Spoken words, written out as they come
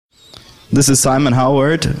This is Simon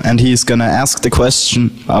Howard, and he's gonna ask the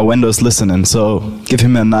question, are Windows listening? So give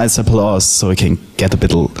him a nice applause so he can get a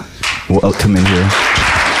bit welcome in here.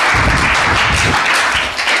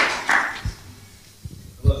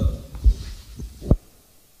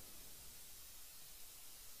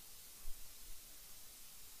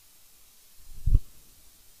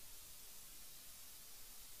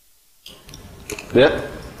 Yeah,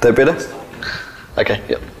 that better? Okay,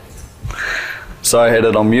 yep. Sorry, I had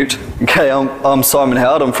it on mute. Okay, I'm Simon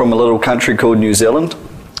Howard. I'm from a little country called New Zealand.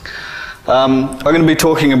 I'm going to be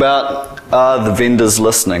talking about are the vendors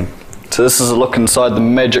listening? So this is a look inside the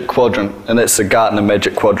Magic Quadrant, and that's the Gartner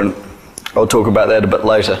Magic Quadrant. I'll talk about that a bit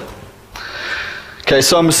later. Okay,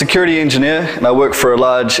 so I'm a security engineer, and I work for a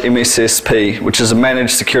large MSSP, which is a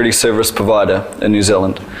managed security service provider in New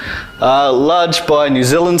Zealand. Large by New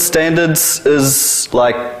Zealand standards is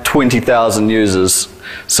like 20,000 users.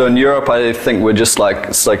 So in Europe, I think we're just like,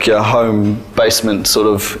 it's like your home basement sort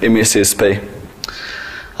of MSSP.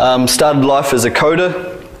 Started life as a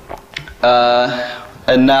coder,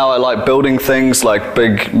 and now I like building things like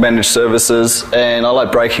big managed services, and I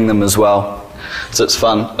like breaking them as well. So it's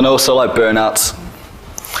fun. And I also like burnouts.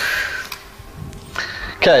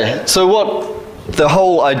 Okay, so what the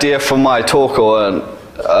whole idea for my talk, or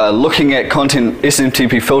looking at content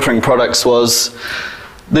SMTP filtering products, was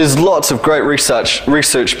there's lots of great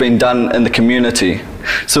research being done in the community.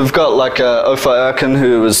 So we've got like Ophir Erkin,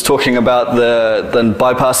 who was talking about the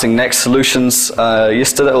bypassing NAC solutions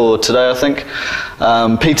yesterday or today, I think.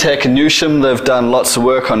 PTAC and Newsham, they've done lots of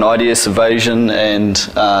work on IDS evasion and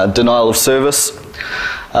denial of service.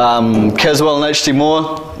 Caswell and HD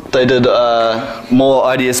Moore, they did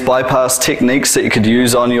more IDS bypass techniques that you could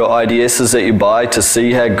use on your IDSs that you buy to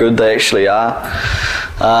see how good they actually are.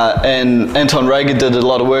 And Anton Rager did a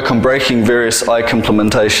lot of work on breaking various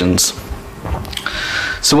ICE-implementations.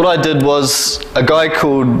 So what I did was, a guy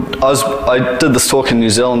called, I did this talk in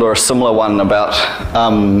New Zealand, or a similar one about,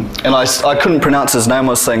 and I couldn't pronounce his name. I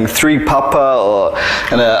was saying 3 Papa,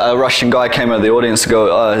 and a Russian guy came out of the audience to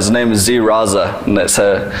go, oh, his name is Z Raza, and that's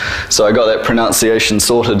how, so I got that pronunciation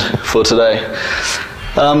sorted for today.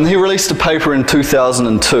 He released a paper in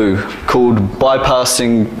 2002 called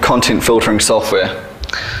Bypassing Content Filtering Software,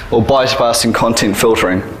 or Bypassing Content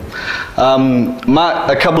Filtering.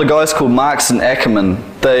 A couple of guys called Marks and Ackerman,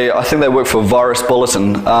 I think they work for Virus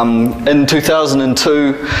Bulletin. In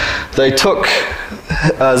 2002, they took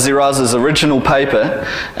Ziraza's original paper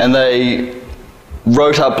and they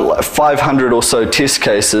wrote up like 500 or so test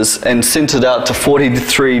cases and sent it out to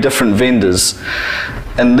 43 different vendors.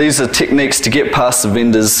 And these are techniques to get past the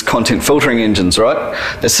vendors' content filtering engines, right?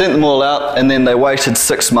 They sent them all out, and then they waited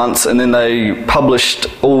 6 months, and then they published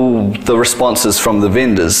all the responses from the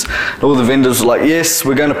vendors. And all the vendors were like, yes,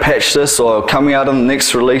 we're going to patch this, or coming out on the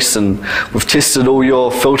next release, and we've tested all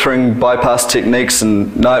your filtering bypass techniques,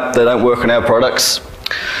 and nope, they don't work on our products.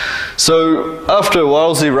 So after a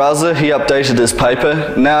while, Z Raza, he updated his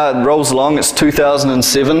paper. Now it rolls along, it's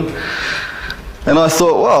 2007. And I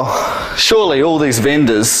thought, well, surely all these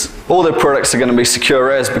vendors, all their products are going to be secure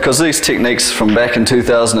as, because these techniques from back in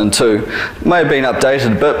 2002 may have been updated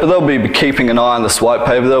a bit, but they'll be keeping an eye on this white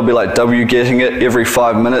paper. They'll be like getting it every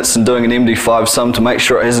 5 minutes and doing an MD5 sum to make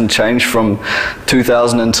sure it hasn't changed from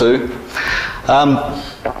 2002.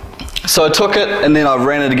 So I took it and then I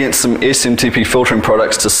ran it against some SMTP filtering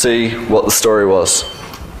products to see what the story was.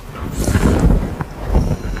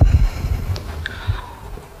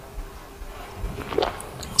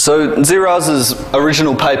 So Ziraza's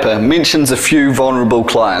original paper mentions a few vulnerable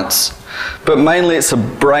clients, but mainly it's a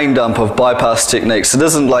brain dump of bypass techniques. It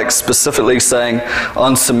isn't like specifically saying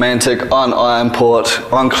on Semantic, on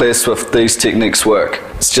IronPort, on ClearSwift, these techniques work.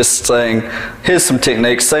 It's just saying, here's some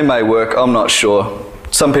techniques, they may work, I'm not sure.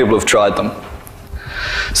 Some people have tried them.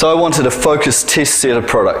 So I wanted a focused test set of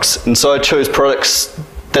products, and so I chose products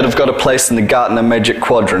that have got a place in the Gartner Magic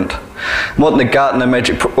Quadrant. What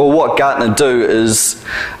Gartner do is,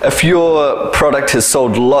 if your product has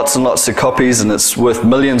sold lots and lots of copies and it's worth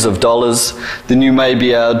millions of dollars, then you may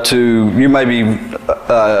be able to,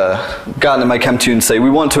 Gartner may come to you and say, we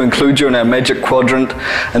want to include you in our Magic Quadrant,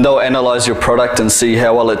 and they'll analyze your product and see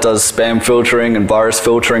how well it does spam filtering and virus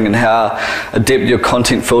filtering and how adept your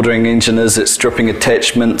content filtering engine is at stripping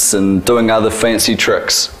attachments and doing other fancy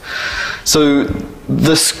tricks. So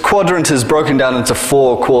this quadrant is broken down into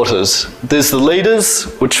 4 quarters. There's the leaders,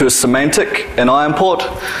 which was Semantic and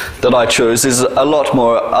IronPort that I chose. There's a lot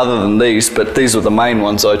more other than these, but these were the main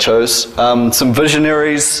ones I chose. Some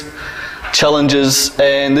visionaries, challenges,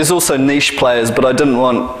 and there's also niche players, but I didn't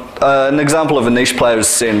want, an example of a niche player is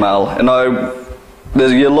SendMail,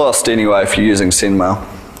 and you're lost anyway if you're using SendMail.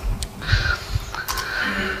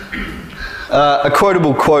 A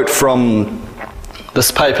quotable quote from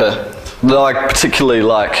this paper that I particularly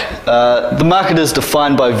like. The market is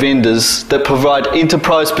defined by vendors that provide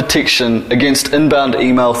enterprise protection against inbound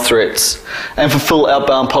email threats and fulfill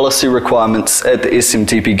outbound policy requirements at the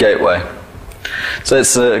SMTP gateway. So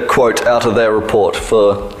that's a quote out of their report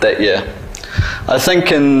for that year. I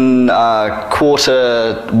think in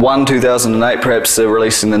quarter 1, 2008, perhaps they're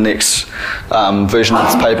releasing the next version of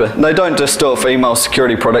this paper. And they don't just do it for email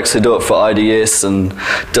security products, they do it for IDS and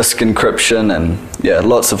disk encryption and yeah,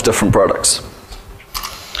 lots of different products.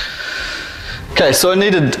 Okay, so I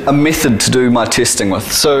needed a method to do my testing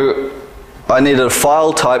with. So I needed a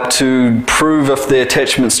file type to prove if the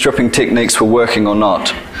attachment stripping techniques were working or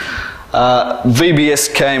not.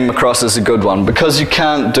 VBS came across as a good one because you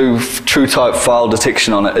can't do true type file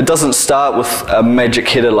detection on it. It doesn't start with a magic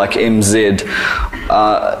header like MZ.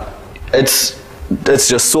 It's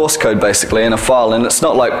just source code basically in a file, and it's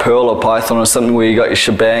not like Perl or Python or something where you got your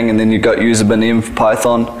shebang and then you got user bin env for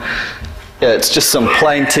Python. Yeah, it's just some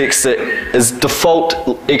plain text that is default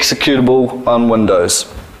executable on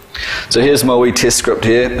Windows. So here's my wee test script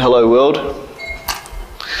here. Hello world.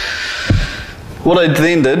 What I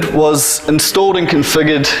then did was installed and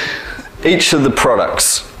configured each of the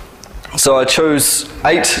products. So I chose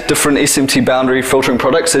 8 different SMT boundary filtering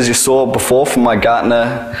products, as you saw before from my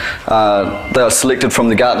Gartner. They are selected from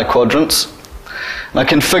the Gartner quadrants. And I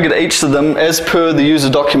configured each of them as per the user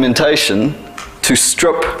documentation to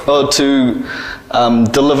strip or to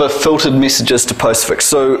deliver filtered messages to postfix.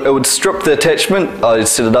 So it would strip the attachment. I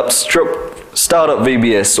set it up strip startup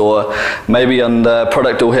VBS, or maybe on the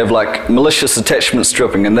product it will have like malicious attachment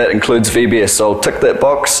stripping, and that includes VBS, so I'll tick that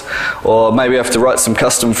box. Or maybe I have to write some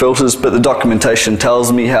custom filters, but the documentation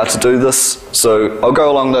tells me how to do this, so I'll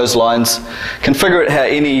go along those lines, configure it how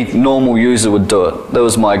any normal user would do it. That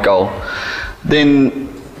was my goal. Then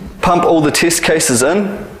pump all the test cases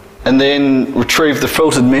in, and then retrieve the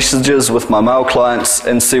filtered messages with my mail clients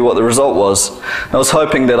and see what the result was. I was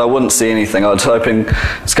hoping that I wouldn't see anything. I was hoping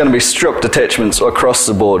it's going to be stripped attachments across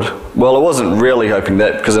the board. Well, I wasn't really hoping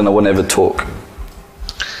that, because then I wouldn't ever talk.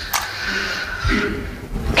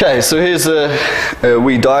 Okay, so here's a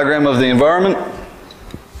wee diagram of the environment.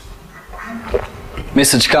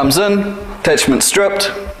 Message comes in, attachment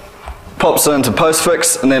stripped, pops into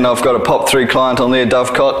postfix, and then I've got a POP3 client on there,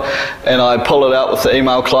 Dovecot, and I pull it out with the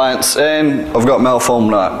email clients, and I've got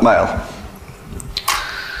malformed mail.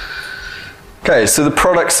 Okay, so the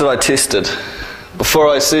products that I tested. Before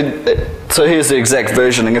I said, so here's the exact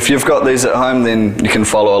versioning. If you've got these at home, then you can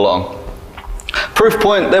follow along.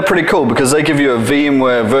 Proofpoint, they're pretty cool because they give you a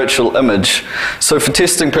VMware virtual image. So for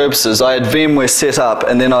testing purposes, I had VMware set up,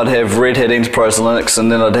 and then I'd have Red Hat Enterprise Linux,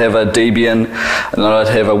 and then I'd have a Debian, and then I'd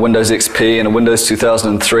have a Windows XP and a Windows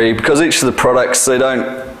 2003. Because each of the products,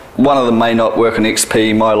 one of them may not work on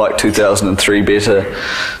XP, might like 2003 better.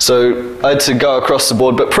 So I had to go across the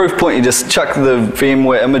board. But Proofpoint, you just chuck the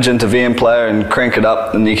VMware image into VMplayer and crank it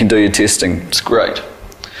up, and you can do your testing. It's great.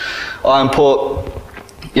 IronPort,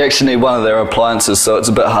 you actually need one of their appliances, so it's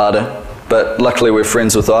a bit harder. But luckily we're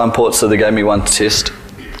friends with IronPort, so they gave me one to test.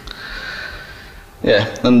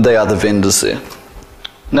 Yeah, and they are the vendors there.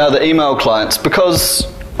 Now the email clients, because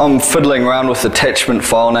I'm fiddling around with attachment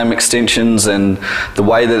file name extensions and the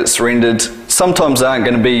way that it's rendered, sometimes they aren't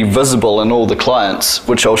going to be visible in all the clients,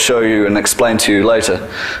 which I'll show you and explain to you later.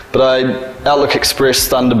 But Outlook Express,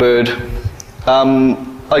 Thunderbird,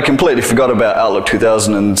 I completely forgot about Outlook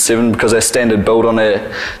 2007 because our standard build on our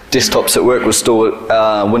desktops at work was still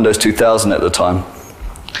Windows 2000 at the time.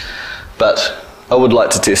 But I would like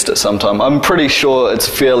to test it sometime. I'm pretty sure it's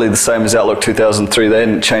fairly the same as Outlook 2003. They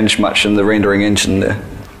hadn't changed much in the rendering engine there.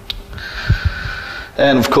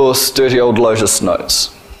 And of course, dirty old Lotus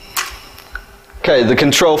Notes. Okay, the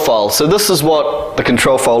control file. So this is what the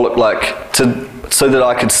control file looked like so that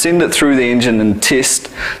I could send it through the engine and test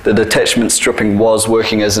that attachment stripping was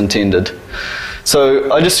working as intended.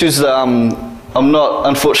 So I just used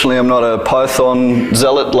unfortunately I'm not a Python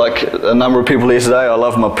zealot like a number of people here today. I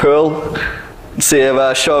love my Perl. See, I have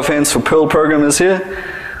a show of hands for Perl programmers here.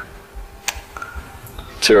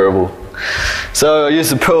 Terrible. So I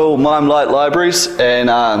used the Perl MIME Lite libraries and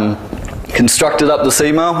constructed up this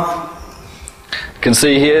email. You can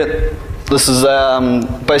see here, this is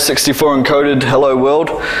base64 encoded hello world.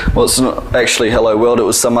 Well, it's not actually hello world, it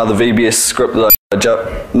was some other VBS script that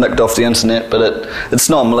I nicked off the internet, but it's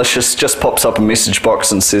not malicious, just pops up a message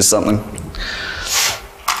box and says something.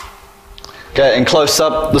 Okay, and close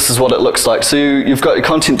up, this is what it looks like. So you've got your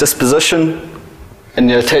content disposition, and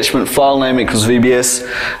your attachment file name equals VBS,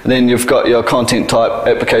 and then you've got your content type,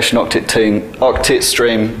 application octet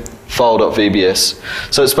stream,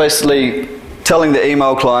 file.vbs. So it's basically telling the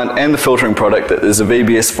email client and the filtering product that there's a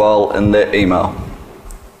VBS file in that email.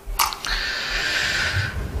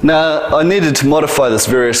 Now, I needed to modify this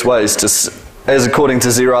various ways, as according to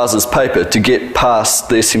Zeraz's paper, to get past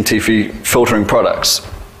the SMTP filtering products.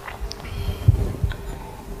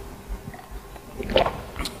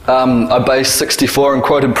 I base 64 and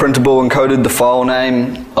quoted printable, encoded the file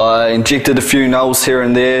name. I injected a few nulls here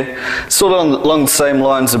and there, sort of along the same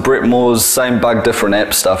lines of Brett Moore's same bug, different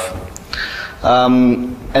app stuff.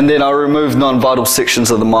 And then I removed non-vital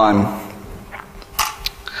sections of the MIME.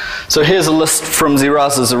 So here's a list from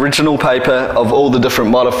Zeraz's original paper of all the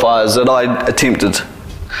different modifiers that I attempted.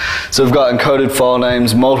 So we've got encoded file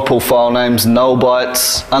names, multiple file names, null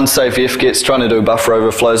bytes, unsafe fgets, trying to do buffer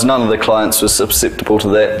overflows. None of the clients were susceptible to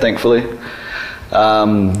that, thankfully.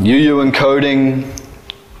 UU encoding,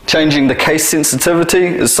 changing the case sensitivity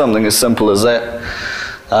is something as simple as that.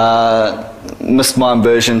 Missed MIME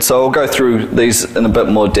version, so I'll go through these in a bit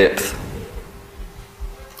more depth.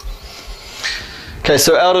 Okay,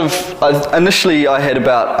 so initially I had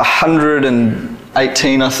about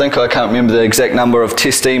 118, I think, I can't remember the exact number of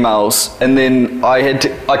test emails, and then I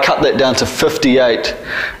cut that down to 58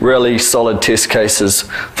 really solid test cases.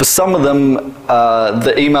 For some of them,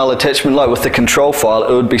 the email attachment, like with the control file,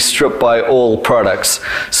 it would be stripped by all products.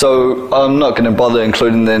 So I'm not going to bother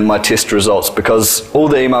including that in my test results because all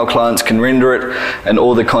the email clients can render it and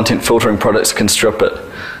all the content filtering products can strip it.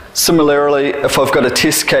 Similarly, if I've got a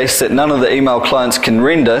test case that none of the email clients can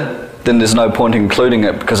render, then there's no point in including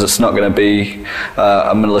it because it's not going to be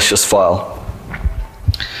a malicious file.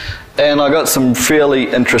 And I got some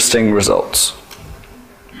fairly interesting results.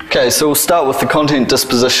 Okay, so we'll start with the content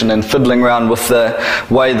disposition and fiddling around with the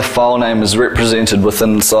way the file name is represented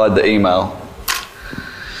inside the email.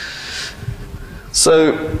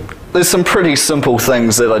 So there's some pretty simple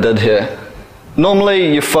things that I did here.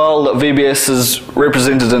 Normally your file.vbs is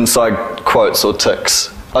represented inside quotes or ticks.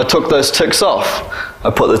 I took those ticks off. I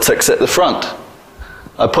put the ticks at the front.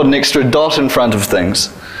 I put an extra dot in front of things.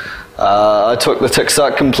 I took the ticks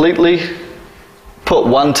out completely, put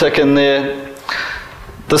one tick in there.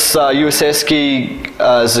 This US ASCII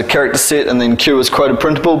is a character set and then Q is quoted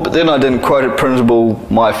printable, but then I didn't quoted printable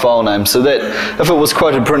my file name. So that if it was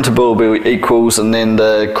quoted printable, it would be equals and then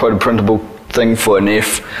the quoted printable thing for an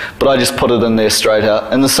F, but I just put it in there straight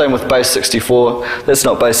out. And the same with base 64. That's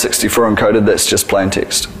not base 64 encoded, that's just plain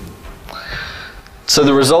text. So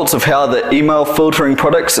the results of how the email filtering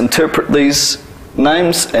products interpret these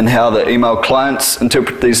names and how the email clients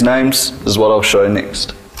interpret these names is what I'll show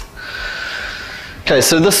next. Okay,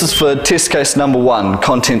 so this is for test case number 1,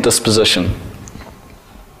 content disposition.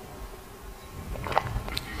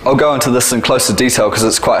 I'll go into this in closer detail because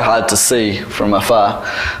it's quite hard to see from afar.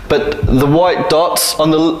 But the white dots, on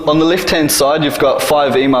the left-hand side you've got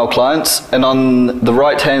 5 email clients, and on the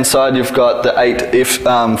right-hand side you've got the 8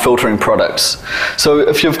 filtering products. So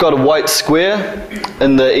if you've got a white square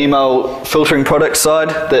in the email filtering product side,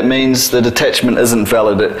 that means the attachment isn't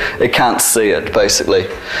valid. It can't see it, basically.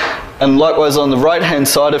 And likewise on the right-hand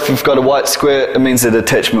side, if you've got a white square, it means that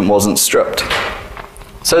attachment wasn't stripped.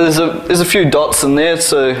 So there's a few dots in there,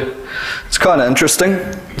 so it's kind of interesting.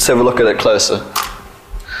 Let's have a look at it closer.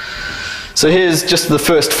 So here's just the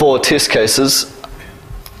first 4 test cases.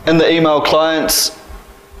 In the email clients,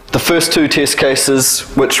 the first 2 test cases,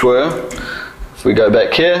 which were, if we go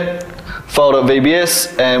back here,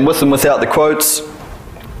 file.vbs, and with and without the quotes,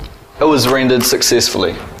 it was rendered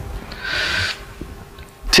successfully.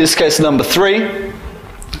 Test case number 3,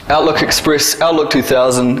 Outlook Express, Outlook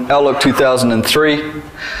 2000, Outlook 2003,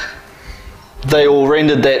 they all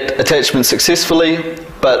rendered that attachment successfully,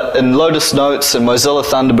 but in Lotus Notes and Mozilla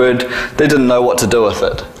Thunderbird, they didn't know what to do with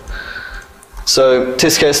it. So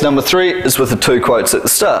test case number 3 is with the 2 quotes at the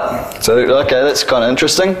start. So okay, that's kind of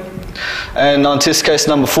interesting. And on test case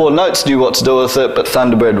number 4, Notes knew what to do with it, but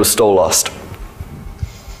Thunderbird was still lost.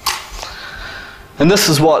 And this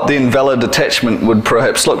is what the invalid attachment would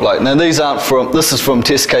perhaps look like. Now these aren't from, this is from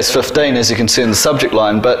test case 15, as you can see in the subject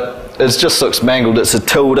line, but it just looks mangled. It's a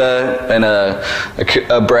tilde and a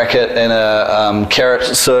bracket and a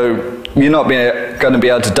caret, so you're not going to be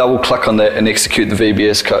able to double click on that and execute the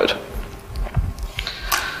VBS code.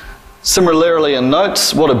 Similarly in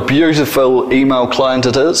Notes, what a beautiful email client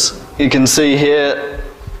it is. You can see here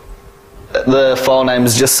the file name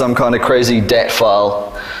is just some kind of crazy DAT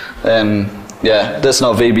file. Yeah, that's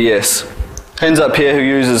not VBS. Hands up here who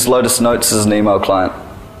uses Lotus Notes as an email client.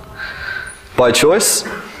 By choice?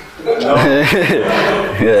 No.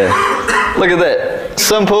 Yeah. Look at that.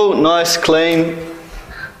 Simple, nice, clean,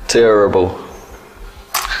 terrible.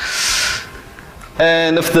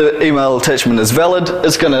 And if the email attachment is valid,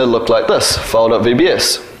 it's going to look like this,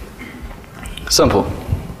 file.vbs. Simple.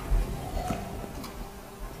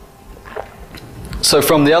 So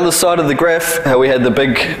from the other side of the graph, how we had the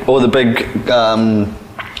big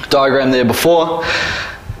diagram there before,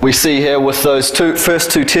 we see here with those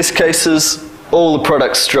first two test cases, all the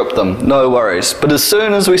products stripped them, no worries. But as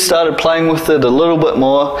soon as we started playing with it a little bit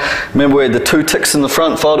more, remember we had the 2 ticks in the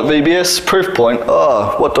front, file.vbs, proof point,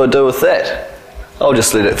 oh, what do I do with that? I'll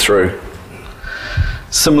just let it through.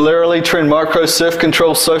 Similarly, trend micro, surf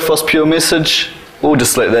control, Sophos pure message, we'll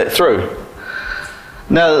just let that through.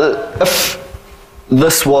 Now, if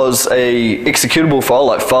this was a executable file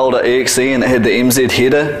like file.exe and it had the MZ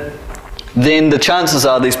header, then the chances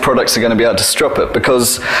are these products are going to be able to strip it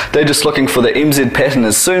because they're just looking for the MZ pattern.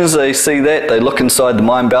 As soon as they see that, they look inside the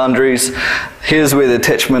MIME boundaries. Here's where the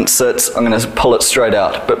attachment sits. I'm going to pull it straight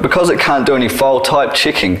out. But because it can't do any file type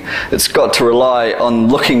checking, it's got to rely on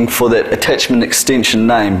looking for that attachment extension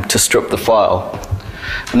name to strip the file.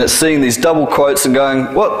 And it's seeing these double quotes and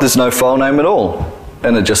going, what? There's no file name at all.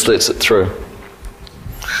 And it just lets it through.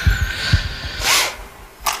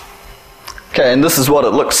 Okay, and this is what it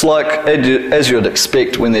looks like as you'd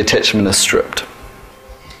expect when the attachment is stripped.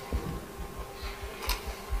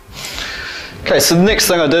 Okay, so the next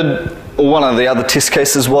thing I did, or one of the other test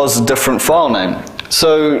cases, was a different file name.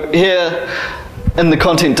 So here in the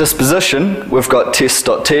content disposition, we've got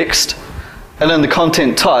test.txt, and in the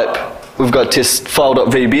content type, we've got test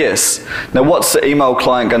file.vbs. Now what's the email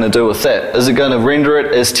client going to do with that? Is it going to render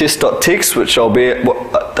it as test.txt, which I'll be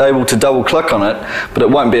able to double click on it, but it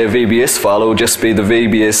won't be a VBS file, it will just be the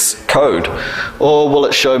VBS code? Or will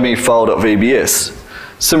it show me file.vbs?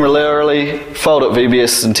 Similarly,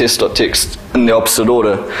 file.vbs and test.txt in the opposite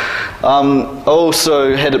order. I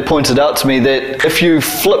also had it pointed out to me that if you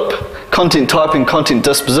flip content type and content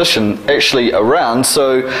disposition actually around,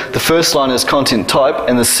 so the first line is content type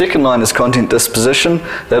and the second line is content disposition,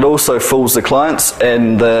 that also fools the clients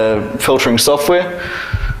and the filtering software,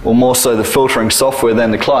 or more so the filtering software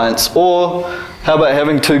than the clients. Or how about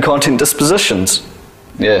having 2 content dispositions?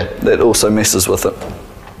 Yeah, that also messes with it.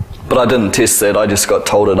 But I didn't test that, I just got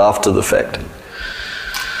told it after the fact.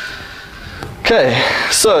 Okay,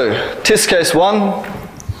 so test case 1,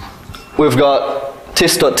 we've got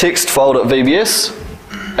test.txt file.vbs,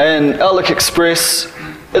 and Outlook Express,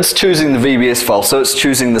 it's choosing the VBS file, so it's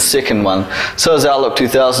choosing the second one. So is Outlook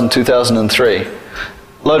 2000, 2003.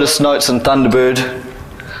 Lotus Notes and Thunderbird,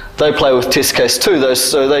 they play with test case 2, though,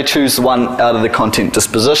 so they choose the one out of the content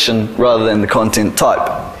disposition rather than the content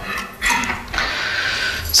type.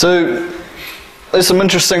 So there's some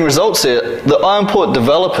interesting results here. The iImport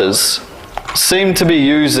developers seem to be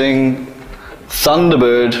using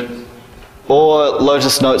Thunderbird or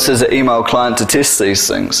Lotus Notes as an email client to test these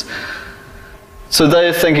things. So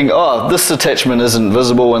they're thinking, oh, this attachment isn't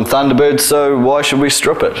visible in Thunderbird, so why should we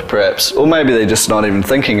strip it, perhaps? Or maybe they're just not even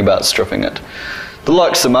thinking about stripping it. The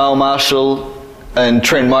likes of Mail Marshal and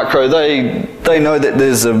Trend Micro, they know that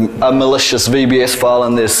there's a malicious VBS file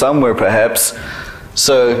in there somewhere, perhaps,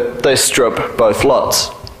 so they strip both lots.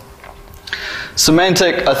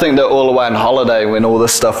 Symantec, I think they're all away on holiday when all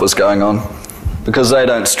this stuff was going on, because they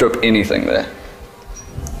don't strip anything there.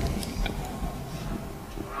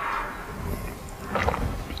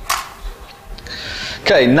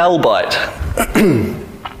 Okay, null byte.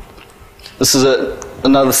 This is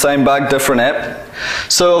another same bug, different app.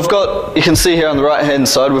 So I've got, you can see here on the right hand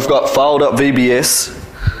side, we've got file.vbs,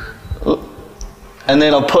 and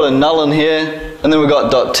then I've put a null in here, and then we've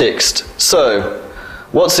got .text. So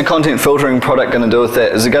what's the content filtering product going to do with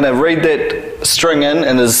that? Is it going to read that string in,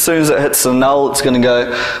 and as soon as it hits the null, it's going to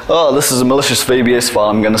go, oh, this is a malicious VBS file,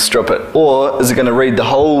 I'm going to strip it? Or is it going to read the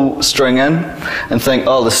whole string in and think,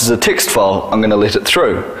 oh, this is a text file, I'm going to let it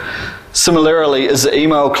through? Similarly, is the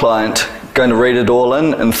email client going to read it all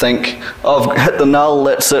in and think, oh, I've hit the null,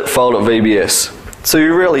 that's it, file.vbs? So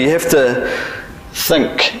you have to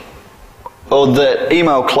think, or the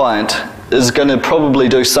email client is going to probably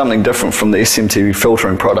do something different from the SMTP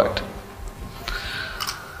filtering product.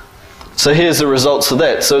 So here's the results of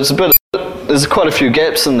that. So it's there's quite a few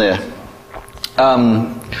gaps in there.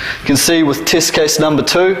 You can see with test case number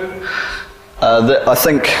 2, that I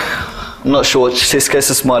think, I'm not sure which test case,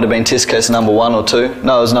 this might have been test case number 1 or 2.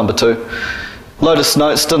 No, it was number 2. Lotus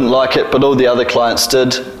Notes didn't like it, but all the other clients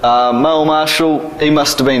did. Mail Marshal, he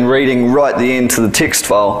must have been reading right the end to the text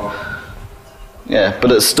file. Yeah,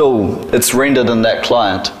 but it's rendered in that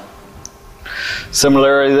client.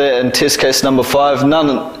 Similarly there in test case number 5,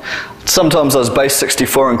 sometimes I was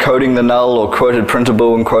base64 encoding the null, or quoted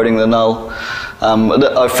printable encoding the null.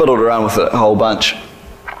 I fiddled around with it a whole bunch.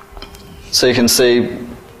 So you can see it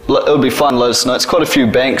would be fine Lotus Notes. Quite a few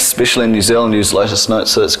banks, especially in New Zealand, use Lotus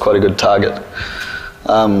Notes, so it's quite a good target.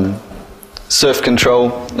 Surf Control,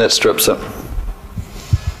 that strips it.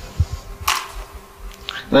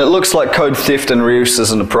 And it looks like code theft and reuse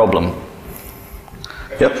isn't a problem.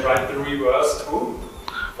 Have you tried the reverse too?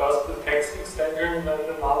 First the text extension, then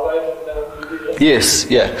the malware, and then the Yes,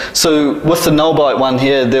 yeah. So with the null byte one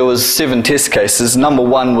here, there was 7 test cases. Number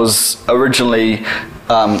 1 was originally,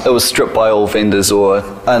 it was stripped by all vendors,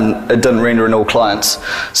 and it didn't render in all clients.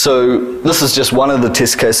 So this is just one of the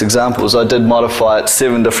test case examples. I did modify it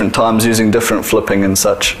 7 different times using different flipping and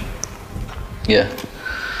such. Yeah.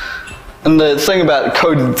 And the thing about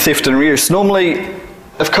code theft and reuse, normally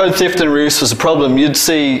if code theft and reuse was a problem, you'd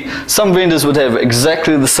see some vendors would have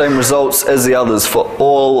exactly the same results as the others for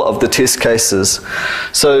all of the test cases.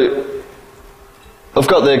 So I've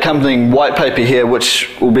got the accompanying white paper here,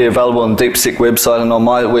 which will be available on the DeepSec website and on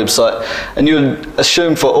my website, and you would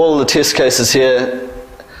assume for all the test cases here,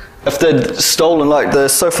 if they'd stolen, like the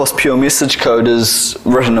Sophos pure message code is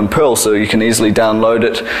written in Perl, so you can easily download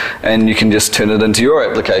it and you can just turn it into your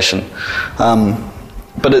application.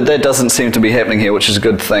 But that doesn't seem to be happening here, which is a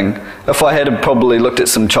good thing. If I had probably looked at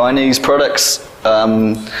some Chinese products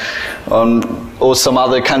or some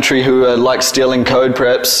other country who are like stealing code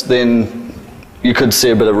perhaps, then you could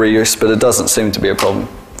see a bit of reuse, but it doesn't seem to be a problem.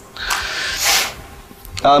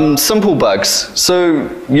 Simple bugs. So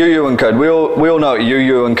UU encode. We all know what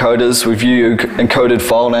UU encode is. We've UU encoded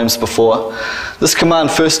file names before. This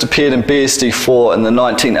command first appeared in BSD4 in the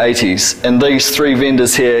 1980s, and these 3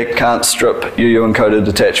 vendors here can't strip UU encoded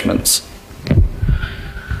attachments.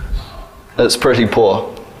 It's pretty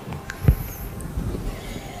poor.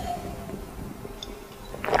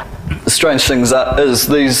 The strange thing is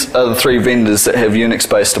these are the 3 vendors that have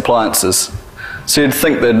Unix-based appliances. So you'd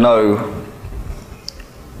think they'd know.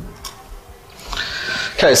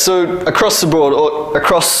 Okay, so across the board,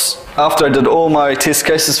 after I did all my test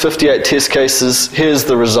cases, 58 test cases, here's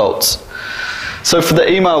the results. So for the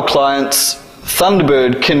email clients,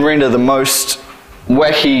 Thunderbird can render the most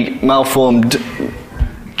wacky, malformed,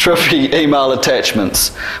 trippy email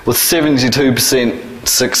attachments with 72%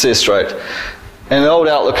 success rate. And in old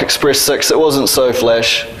Outlook Express 6, it wasn't so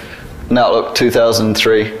flash. In Outlook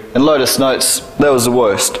 2003. In Lotus Notes, that was the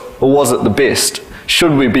worst. Or was it the best?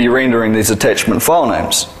 Should we be rendering these attachment file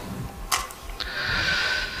names?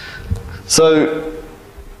 So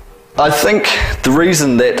I think the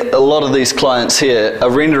reason that a lot of these clients here are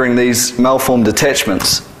rendering these malformed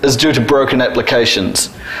attachments is due to broken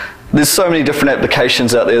applications. There's so many different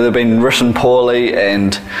applications out there that have been written poorly,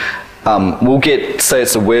 and we'll get, say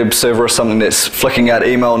it's a web server or something that's flicking out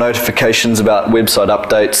email notifications about website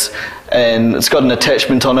updates, and it's got an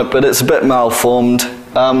attachment on it, but it's a bit malformed.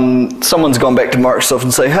 Someone's gone back to Microsoft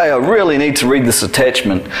and say, hey, I really need to read this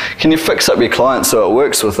attachment. Can you fix up your client so it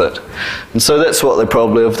works with it? And so that's what they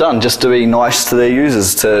probably have done, just to be nice to their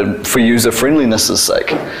users, for user friendliness'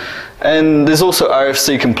 sake. And there's also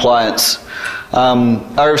RFC compliance.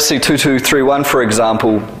 RFC 2231, for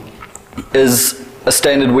example, is a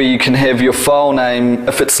standard where you can have your file name,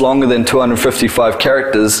 if it's longer than 255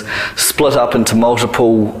 characters, split up into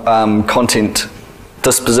multiple content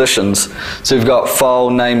dispositions. So you've got file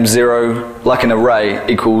name 0, like an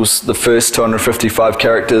array, equals the first 255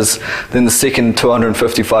 characters, then the second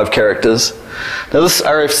 255 characters. Now this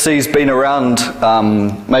RFC's been around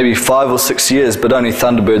maybe 5 or 6 years, but only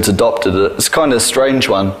Thunderbird's adopted it. It's kind of a strange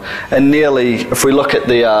one. And nearly, if we look at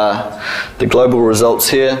the global results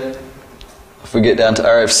here, if we get down to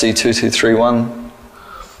RFC 2231,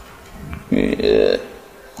 yeah,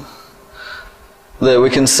 there we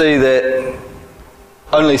can see that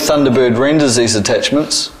only Thunderbird renders these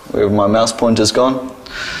attachments, where my mouse pointer's gone.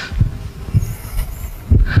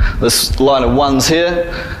 This line of 1's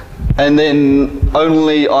here, and then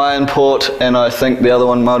only Ironport, and I think the other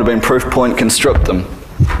one might have been Proofpoint, can strip them.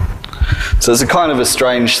 So it's a kind of a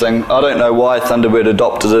strange thing. I don't know why Thunderbird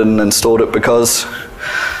adopted it and installed it, because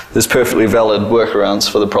there's perfectly valid workarounds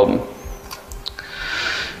for the problem.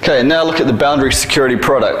 Okay, now look at the boundary security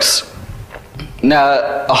products.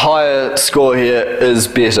 Now, a higher score here is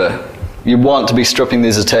better. You want to be stripping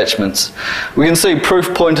these attachments. We can see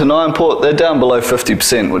Proofpoint and Ironport, they're down below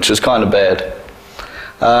 50%, which is kind of bad.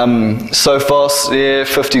 Sophos, yeah,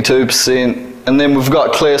 52%. And then we've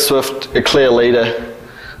got ClearSwift, a clear leader,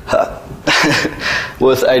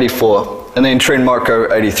 with 84. And then Trend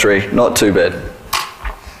Micro, 83. Not too bad.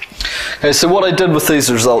 Okay, so what I did with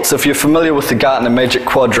these results, if you're familiar with the Gartner Magic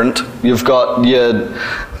Quadrant, you've got your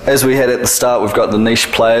as we had at the start, we've got the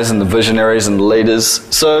niche players and the visionaries and the leaders.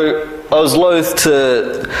 So I was loath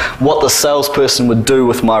to what the salesperson would do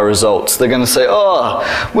with my results. They're going to say, oh,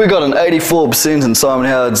 we got an 84% in Simon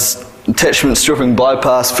Howard's attachment stripping,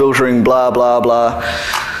 bypass filtering, blah, blah, blah.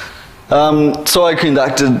 So I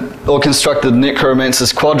constructed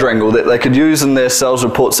Necromancer's quadrangle that they could use in their sales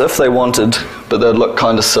reports if they wanted, but they'd look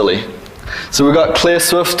kind of silly. So we've got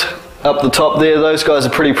ClearSwift up the top there. Those guys are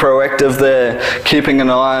pretty proactive. They're keeping an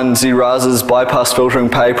eye on Z-Raz's bypass filtering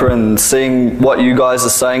paper and seeing what you guys are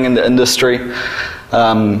saying in the industry.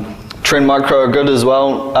 Trend Micro are good as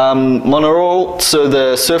well. Monaural, so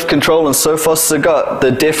the Surf Control and Sophos, they've got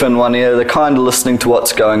the deaf in one ear. They're kind of listening to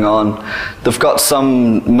what's going on. They've got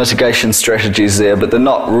some mitigation strategies there, but they're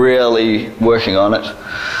not really working on it.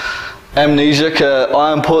 Amnesic,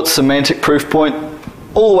 Ironport, Semantic Proofpoint,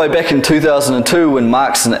 all the way back in 2002 when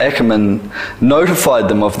Marks and Ackerman notified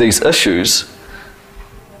them of these issues,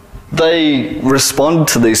 they responded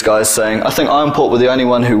to these guys saying, I think Ironport were the only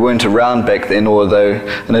one who weren't around back then, or they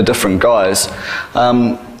in a different guise.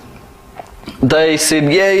 They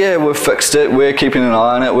said, yeah, we've fixed it, we're keeping an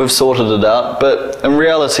eye on it, we've sorted it out. But in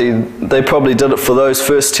reality, they probably did it for those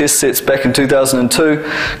first test sets back in 2002.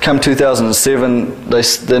 Come 2007,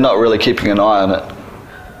 they're not really keeping an eye on it.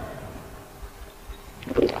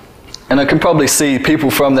 And I can probably see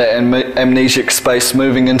people from that amnesic space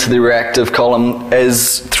moving into the reactive column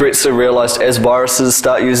as threats are realized, as viruses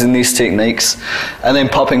start using these techniques, and then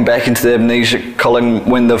popping back into the amnesic column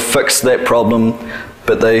when they've fixed that problem,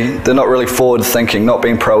 but they're not really forward thinking, not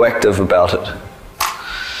being proactive about it.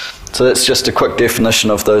 So that's just a quick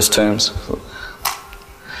definition of those terms.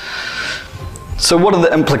 So what are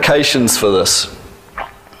the implications for this?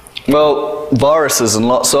 Well, viruses and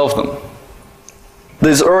lots of them.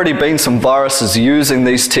 There's already been some viruses using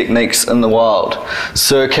these techniques in the wild.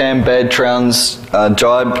 Surcam, Badtrans,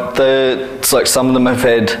 Jibe, it's like some of them have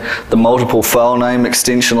had the multiple file name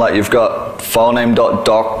extension, like you've got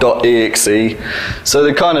filename.doc.exe. So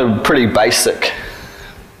they're kind of pretty basic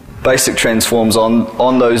transforms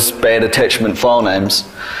on those bad attachment file names.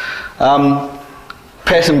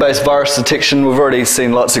 Pattern-based virus detection, we've already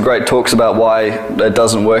seen lots of great talks about why it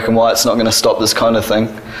doesn't work and why it's not going to stop this kind of thing.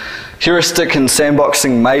 Heuristic and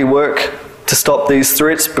sandboxing may work to stop these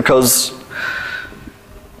threats because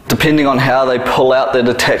depending on how they pull out that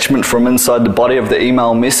attachment from inside the body of the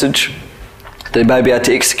email message, they may be able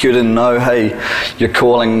to execute and know, hey, you're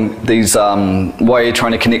calling these, why you're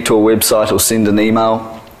trying to connect to a website or send an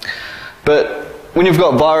email. But when you've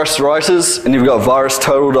got virus writers and you've got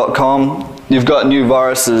virustotal.com, you've got new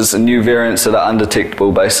viruses and new variants that are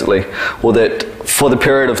undetectable basically, or that for the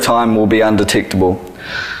period of time will be undetectable.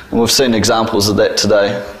 And we've seen examples of that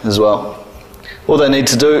today as well. All they need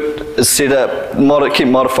to do is set up, keep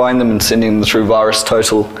modifying them and sending them through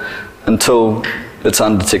VirusTotal until it's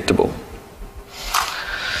undetectable.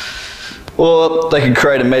 Or they could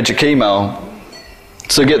create a magic email.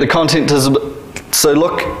 So get the content to, so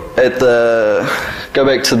look at go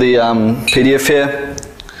back to the PDF here.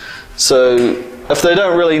 So if they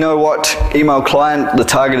don't really know what email client the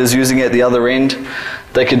target is using at the other end,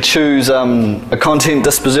 they could choose a content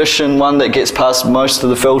disposition one that gets past most of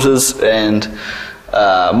the filters and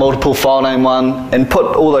multiple file name one, and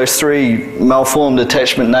put all those three malformed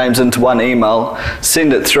attachment names into one email,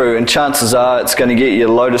 send it through, and chances are it's going to get your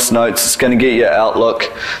Lotus Notes, it's going to get your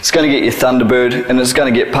Outlook, it's going to get your Thunderbird, and it's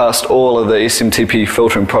going to get past all of the SMTP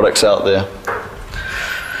filtering products out there.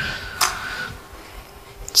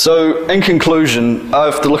 So in conclusion,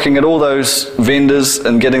 after looking at all those vendors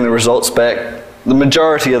and getting the results back, the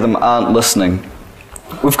majority of them aren't listening.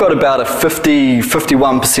 We've got about a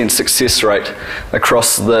 51% success rate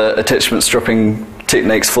across the attachment stripping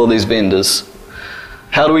techniques for these vendors.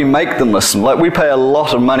 How do we make them listen? Like, we pay a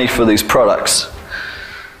lot of money for these products.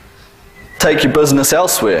 Take your business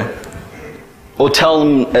elsewhere, or tell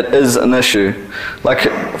them it is an issue. Like,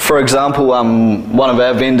 for example, one of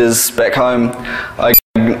our vendors back home, I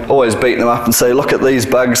always beat them up and say, look at these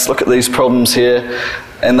bugs, look at these problems here,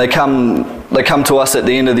 and they come to us at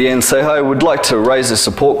the end of the year and say, hey, we'd like to raise the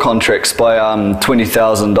support contracts by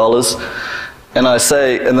 $20,000. And I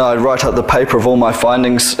say, and then I write up the paper of all my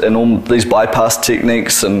findings and all these bypass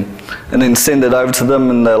techniques, and then send it over to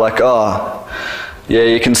them, and they're like, oh, yeah,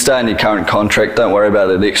 you can stay in your current contract, don't worry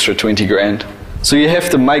about it, extra 20 grand. So you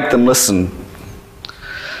have to make them listen.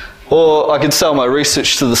 Or I could sell my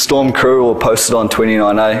research to the Storm crew or post it on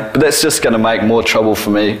 29A, but that's just going to make more trouble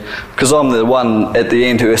for me, because I'm the one at the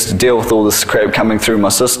end who has to deal with all this crap coming through my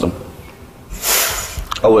system.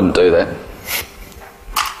 I wouldn't do that.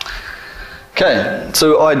 Okay,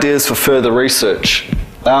 so ideas for further research.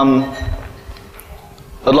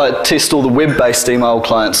 I'd like to test all the web-based email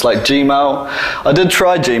clients like Gmail. I did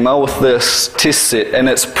try Gmail with this test set, and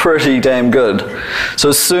it's pretty damn good. So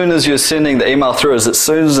as soon as you're sending the email through, as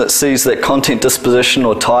soon as it sees that content disposition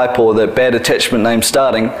or type or that bad attachment name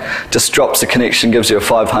starting, just drops the connection, gives you a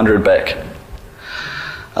 500 back.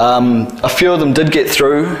 A few of them did get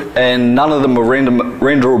through, and none of them were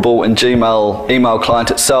renderable in Gmail email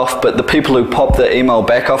client itself, but the people who pop their email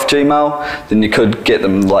back off Gmail, then you could get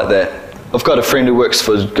them like that. I've got a friend who works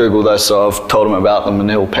for Google though, so I've told him about them and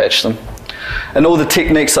he'll patch them. And all the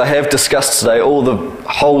techniques I have discussed today, all the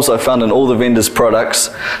holes I found in all the vendors' products,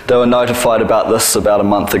 they were notified about this about a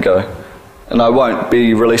month ago. And I won't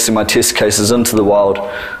be releasing my test cases into the wild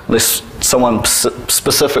unless someone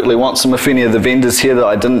specifically wants them. If any of the vendors here that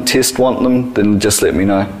I didn't test want them, then just let me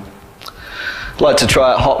know. I'd like to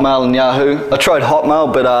try Hotmail and Yahoo. I tried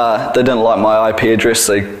Hotmail, but they didn't like my IP address.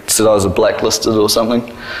 They said I was blacklisted or something.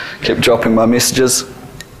 Kept dropping my messages.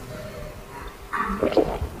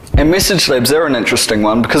 And Message Labs, they're an interesting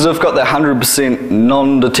one because they've got that 100%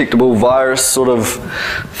 non-detectable virus sort of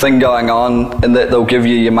thing going on, and that they'll give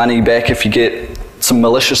you your money back if you get some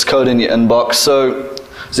malicious code in your inbox. So,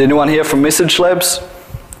 is anyone here from Message Labs?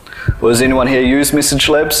 Or does anyone here use Message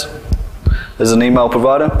Labs as an email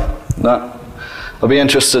provider? No? I'll be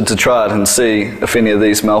interested to try it and see if any of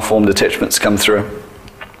these malformed attachments come through.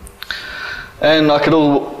 And I could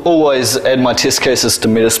always add my test cases to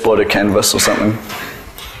Metasploit or Canvas or something.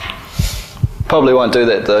 Probably won't do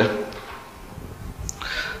that though.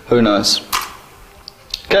 Who knows?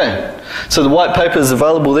 Okay, so the white paper is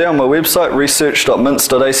available there on my website,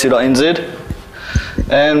 research.mints.ac.nz,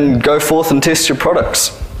 and go forth and test your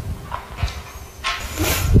products.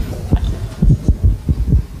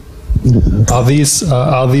 Are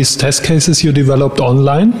these test cases you developed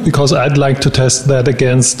online? Because I'd like to test that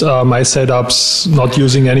against my setups, not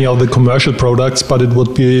using any of the commercial products, but it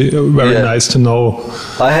would be very nice to know.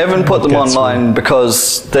 I haven't put them online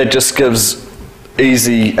because that just gives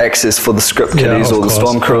easy access for the script kiddies or the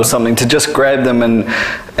Storm crew or something to just grab them, and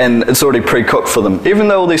it's already pre-cooked for them. Even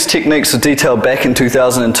though all these techniques are detailed back in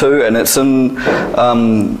 2002 and it's in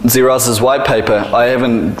Zeraz's white paper, I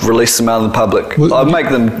haven't released them out in the public. I make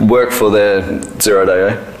them work for their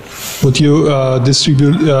 0-day. Would you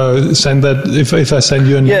send that if I send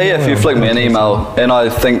you an email? Yeah, if you flick me an email and I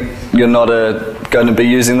think you're not going to be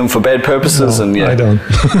using them for bad purposes, no, and I don't.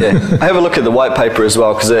 Have a look at the white paper as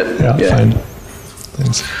well, because it fine.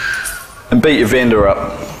 Thanks. And beat your vendor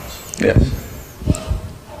up. Yeah.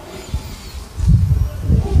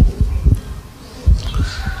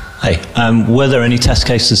 Hey, were there any test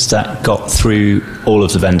cases that got through all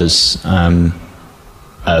of the vendors'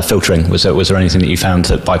 filtering? Was there anything that you found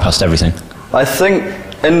that bypassed everything? I think,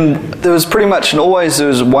 and there was pretty much, and always there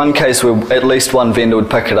was one case where at least one vendor would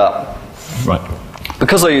pick it up. Right.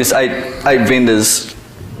 Because I use eight vendors,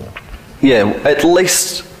 at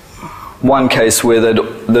least one case where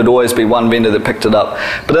there'd always be one vendor that picked it up.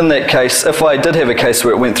 But in that case, if I did have a case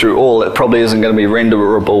where it went through all, it probably isn't going to be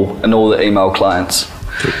renderable in all the email clients.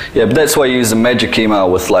 Cool. Yeah, but that's why you use a magic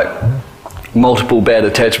email with like multiple bad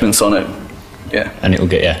attachments on it. Yeah. And it'll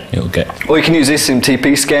get. Or you can use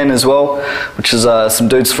SMTP scan as well, which is some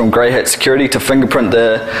dudes from Grey Hat Security to fingerprint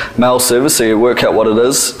their mail server, so you work out what it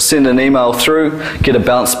is. Send an email through, get a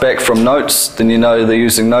bounce back from Notes, then you know they're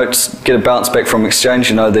using Notes. Get a bounce back from Exchange,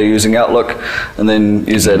 you know they're using Outlook, and then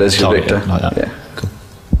use that as your vector. Like that. Yeah. Cool.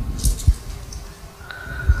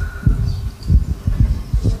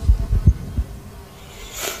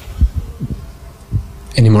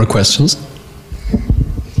 Any more questions?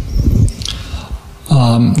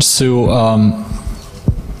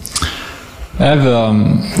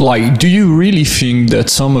 Do you really think that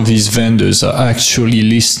some of these vendors are actually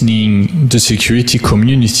listening the security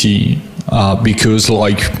community? Because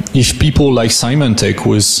if people like Symantec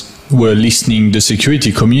were listening the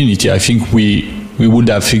security community, I think we would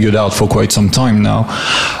have figured out for quite some time now.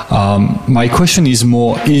 My question is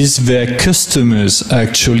more, is their customers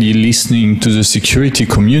actually listening to the security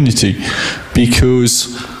community? Because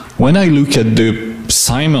when I look at the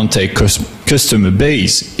Symantec customer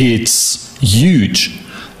base, it's huge.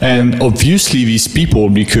 And obviously these people,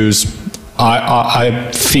 because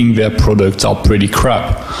I think their products are pretty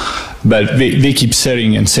crap, but they keep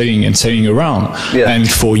selling and selling and selling around, and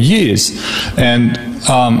for years. And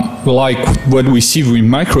like what we see with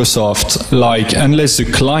Microsoft, unless the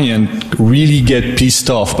client really get pissed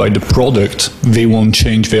off by the product, they won't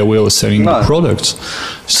change their way of selling the product.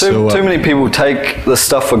 Too many people take this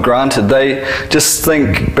stuff for granted. They just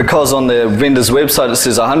think because on their vendor's website it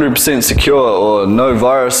says 100% secure or no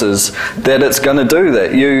viruses, that it's going to do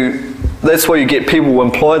that. that's why you get people,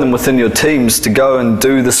 employ them within your teams to go and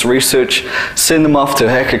do this research, send them off to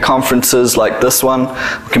hacker conferences like this one,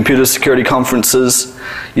 computer security conferences.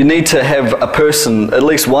 You need to have a person, at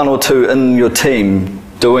least one or two in your team,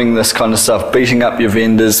 doing this kind of stuff, beating up your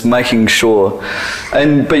vendors, making sure.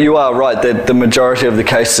 But you are right that the majority of the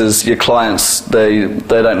cases, your clients, they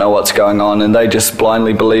don't know what's going on, and they just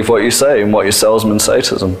blindly believe what you say and what your salesmen say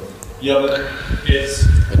to them. Yeah, but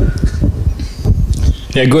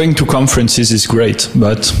yeah, going to conferences is great,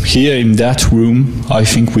 but here in that room, I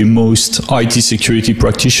think we most IT security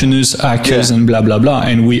practitioners, hackers, and blah blah blah,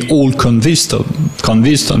 and we all convinced on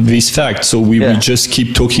this fact. So we will just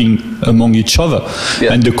keep talking among each other.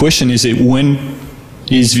 Yeah. And the question is, when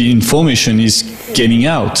is the information is getting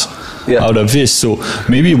out of this? So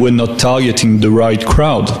maybe we're not targeting the right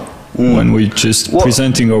crowd. When we're just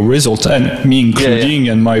presenting our results, and me including,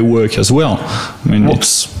 and my work as well. I mean,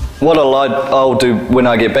 what I'll do when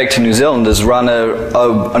I get back to New Zealand is run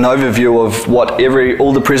an overview of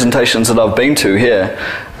all the presentations that I've been to here,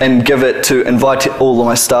 and invite all of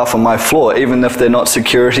my staff on my floor, even if they're not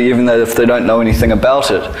security, even if they don't know anything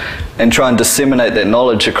about it, and try and disseminate that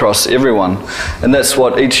knowledge across everyone. And that's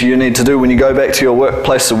what each of you need to do when you go back to your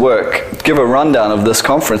place of work. Give a rundown of this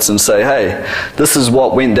conference and say, hey, this is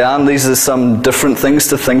what went down, these are some different things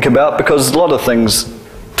to think about, because a lot of things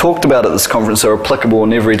talked about at this conference are applicable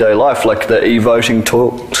in everyday life, like the e-voting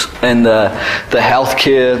talks and the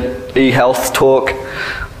healthcare e-health talk.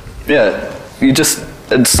 Yeah,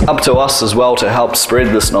 it's up to us as well to help spread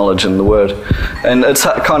this knowledge in the word. And it's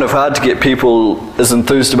kind of hard to get people as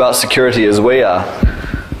enthused about security as we are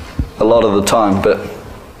a lot of the time, but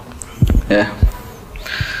yeah.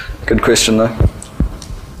 Good question though.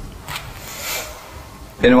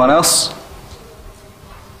 Anyone else?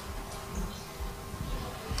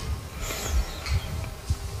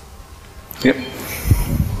 Yep.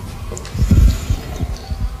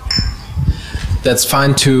 That's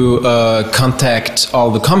fine to contact all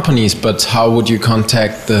the companies, but how would you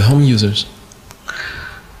contact the home users?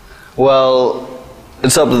 Well,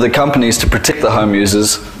 it's up to the companies to protect the home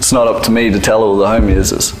users. It's not up to me to tell all the home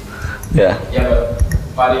users. Yeah. Yeah, but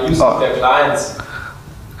by the use of their clients.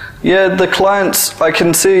 Yeah, the clients, I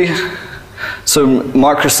can see. So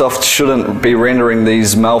Microsoft shouldn't be rendering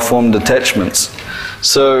these malformed attachments.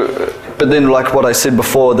 So, but then like what I said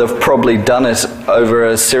before, they've probably done it over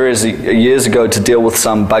a series of years ago to deal with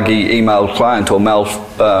some buggy email client or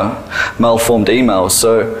malformed emails.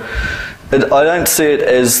 So I don't see it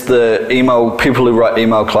as the people who write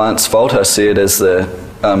email clients' fault. I see it as the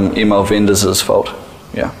email vendors' fault.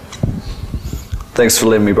 Yeah. Thanks for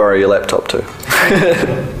letting me borrow your laptop too.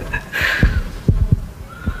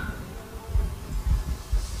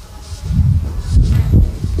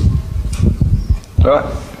 All right.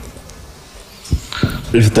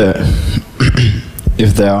 If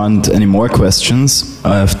there aren't any more questions,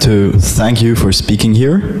 I have to thank you for speaking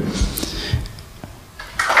here.